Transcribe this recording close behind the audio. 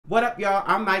What up, y'all?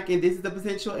 I'm Mike, and this is The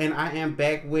Potential, and I am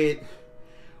back with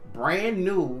brand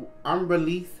new,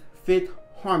 unreleased Fifth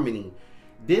Harmony.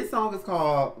 This song is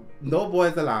called No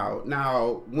Boys Allowed.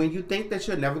 Now, when you think that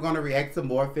you're never going to react to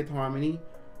more Fifth Harmony,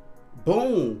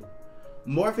 boom,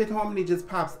 more Fifth Harmony just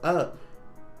pops up.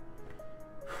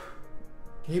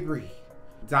 Hey, breathe.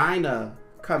 Dinah,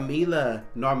 Camila,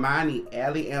 Normani,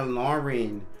 Allie, and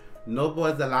Lauren. No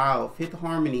Boys Allowed, Fifth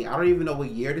Harmony. I don't even know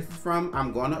what year this is from.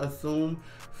 I'm going to assume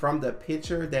from the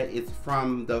picture that it's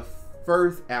from the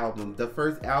first album. The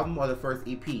first album or the first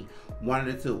EP. One of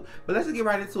the two. But let's just get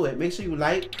right into it. Make sure you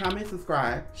like, comment,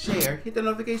 subscribe, share, hit the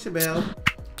notification bell.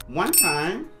 One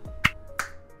time.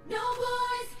 No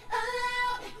boys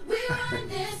allowed. We run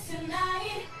this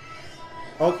tonight.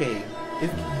 Okay.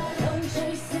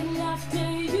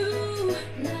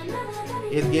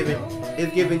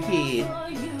 It's giving kid.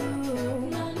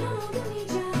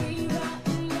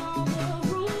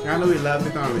 I know we love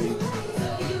the comedy.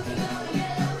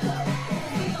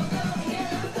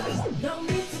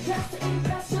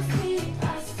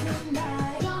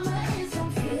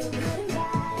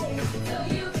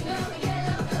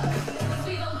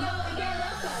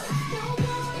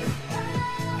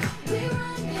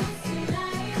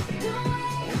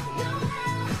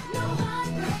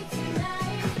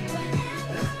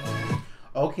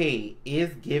 Okay,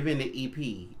 it's giving the EP.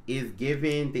 It's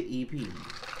giving the EP.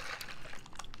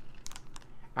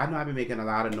 I know I've been making a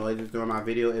lot of noises during my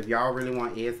video. If y'all really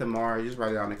want ASMR, just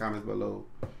write it down in the comments below.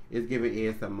 It's giving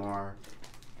ASMR.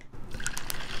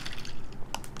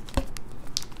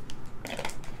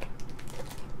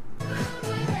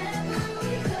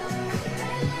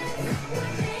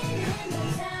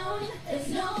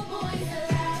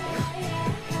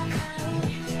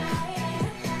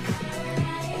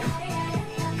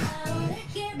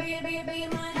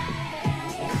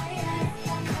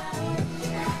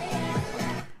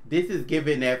 This is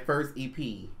giving that first EP.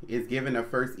 It's giving the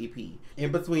first EP.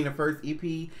 In between the first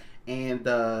EP and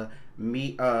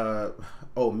Me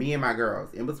and My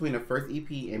Girls. In between the first EP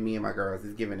and Me and My Girls,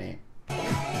 it's giving that.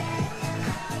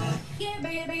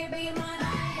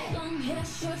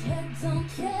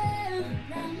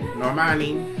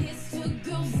 Normani.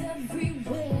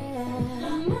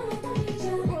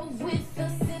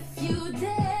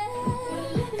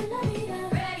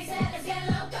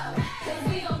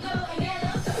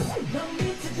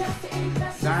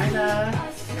 Dinah.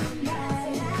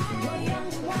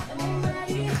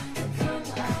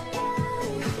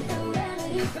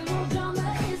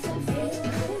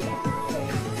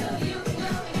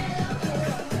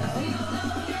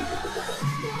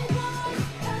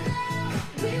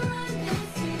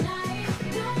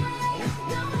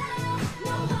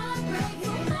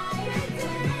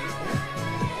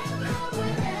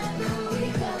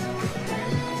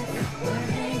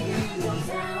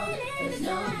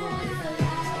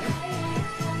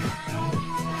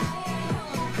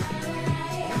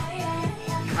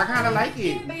 I kind of like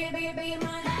it.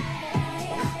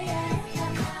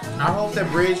 I hope the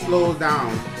bridge slows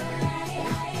down.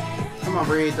 Come on,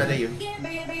 bridge, I dare you.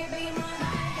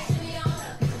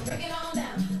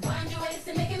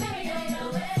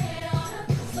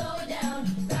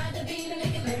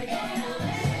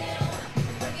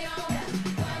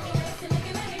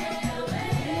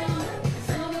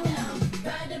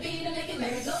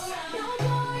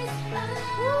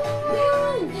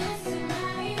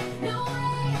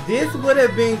 This would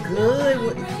have been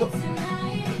good.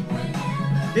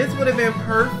 This would have been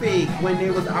perfect when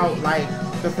they was out like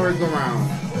the first go round.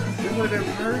 This would have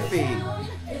been perfect.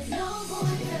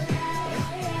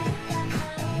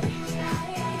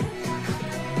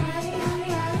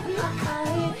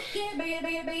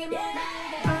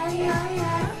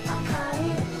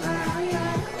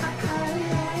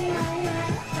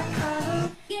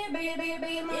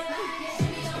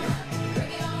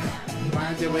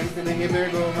 You're wasting the hit merry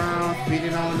go round, speed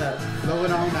it on up, slow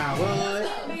it on now.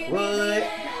 What?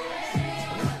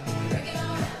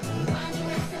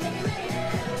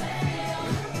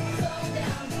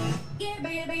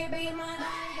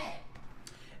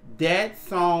 That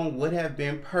song would have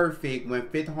been perfect when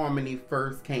Fifth Harmony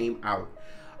first came out.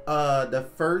 The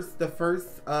first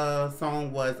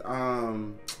song was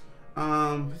oh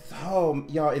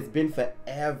y'all, it's been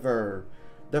forever.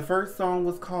 The first song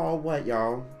was called what,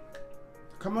 y'all?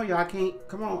 Come on, y'all, I can't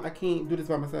do this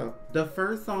by myself. The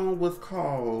first song was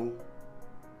called,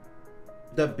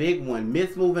 the big one,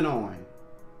 Miss Moving On.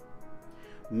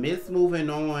 Miss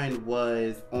Moving On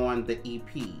was on the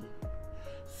EP.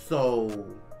 So,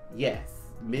 yes,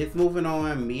 Miss Moving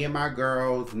On, Me and My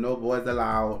Girls, No Boys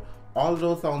Allowed, all of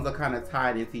those songs are kind of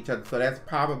tied into each other. So that's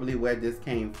probably where this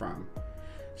came from.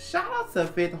 Shout out to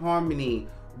Fifth Harmony.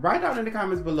 Write down in the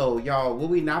comments below, y'all. What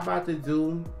we not about to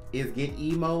do is get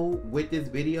emo with this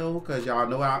video, cause y'all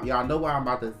know what I'm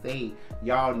about to say.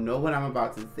 Y'all know what I'm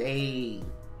about to say.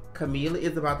 Camila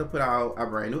is about to put out a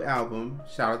brand new album.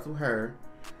 Shout out to her.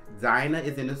 Dinah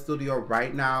is in the studio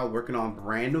right now working on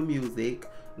brand new music.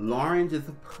 Lauren just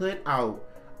put out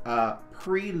a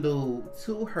prelude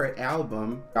to her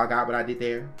album. Y'all got what I did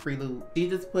there? Prelude. She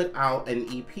just put out an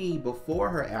EP before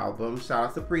her album. Shout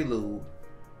out to Prelude.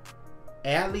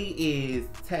 Allie is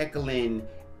tackling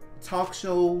talk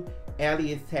show.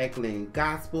 Allie is tackling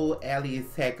gospel. Allie is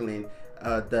tackling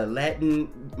the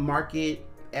Latin market.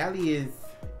 Allie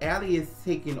is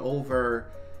taking over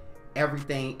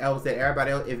everything else that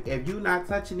everybody else. If you not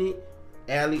touching it,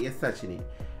 Allie is touching it,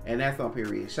 and that's on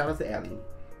period. Shout out to Allie.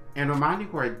 And reminding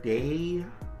her day,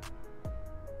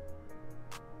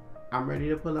 I'm ready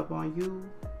to pull up on you.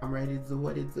 I'm ready to do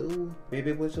what it do.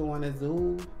 Baby, what you wanna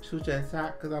do? Shoot your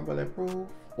shot, cause I'm bulletproof.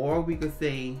 Or we could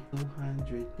say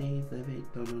 200 days of it,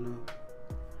 no.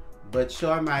 But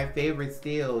you're my favorite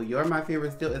still. You're my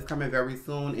favorite still is coming very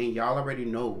soon, and y'all already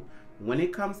know when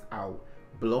it comes out.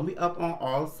 Blow me up on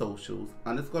all socials,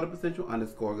 _the potential_,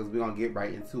 because we're gonna get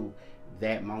right into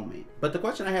that moment. But the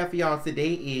question I have for y'all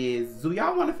today is, do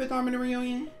y'all want a Fifth Harmony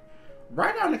reunion?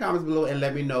 Write down in the comments below and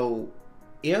let me know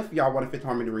if y'all want a Fifth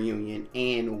Harmony reunion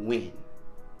and when.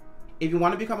 If you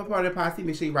want to become a part of the posse,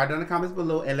 make sure you write down in the comments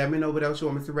below and let me know what else you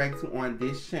want me to react to on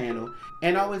this channel.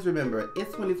 And always remember,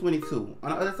 it's 2022. On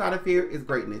the other side of fear is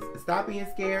greatness. Stop being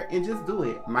scared and just do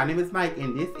it. My name is Mike,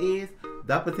 and this is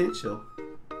The Potential.